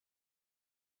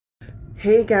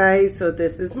Hey guys, so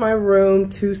this is my room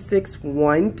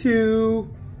 2612.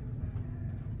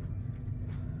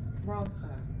 Wrong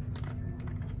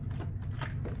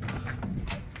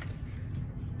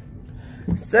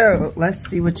side. So let's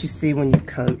see what you see when you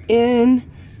come in.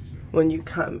 When you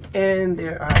come in,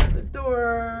 there are the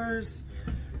doors.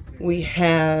 We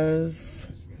have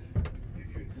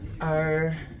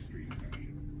our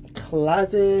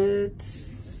closet.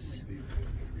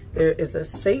 There is a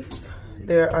safe.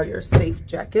 There are your safe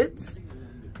jackets.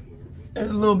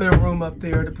 There's a little bit of room up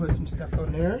there to put some stuff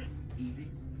on there.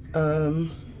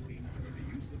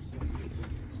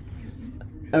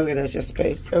 Okay, that's your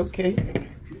space. Okay.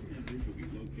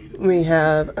 We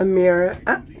have a mirror.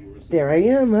 Ah, there I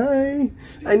am. Hi.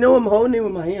 I know I'm holding it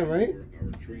with my hand, right?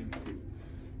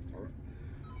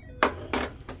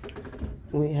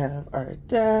 We have our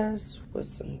desk with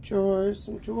some drawers,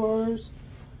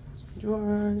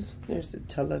 There's the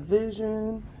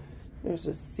television. There's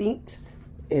a seat.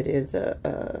 It is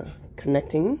a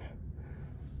connecting.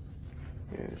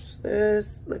 There's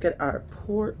this. Look at our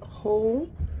porthole.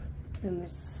 And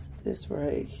this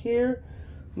right here.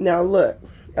 Now look,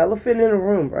 elephant in the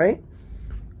room, right?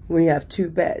 We have 2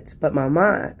 beds, but my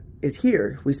mom is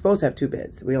here. We're supposed to have 2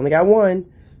 beds. We only got 1.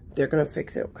 They're gonna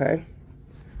fix it, okay?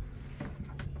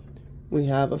 We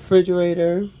have a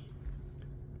refrigerator.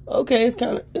 Okay, it's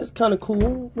kind of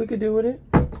cool. We could do with it.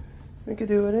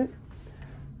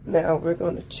 Now we're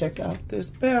gonna check out this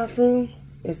bathroom.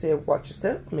 It said watch your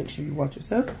step. Make sure you watch your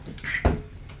step. There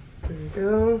you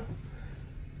go.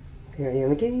 There I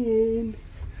am again.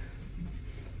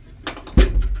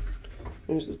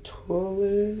 There's the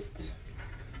toilet.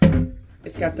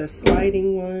 It's got the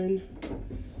sliding one.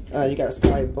 You gotta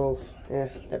slide both. Yeah,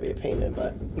 that'd be a pain in the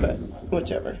butt, but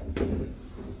whichever.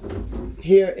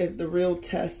 Here is the real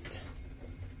test.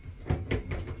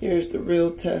 Here's the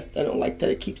real test. I don't like that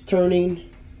it keeps turning.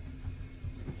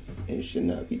 It should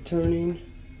not be turning.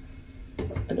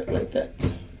 I don't like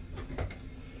that.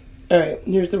 Alright,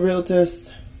 here's the real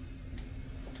test.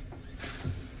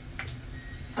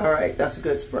 Alright, that's a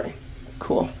good spray.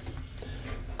 Cool.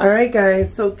 Alright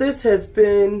guys, so this has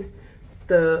been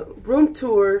the room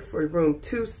tour for room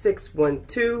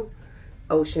 2612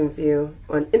 Oceanview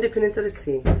on Independence of the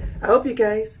Sea. I hope you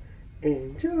guys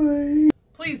enjoy.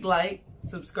 Please like,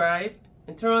 subscribe,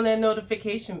 and turn on that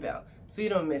notification bell so you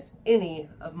don't miss any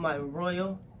of my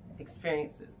royal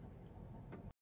experiences.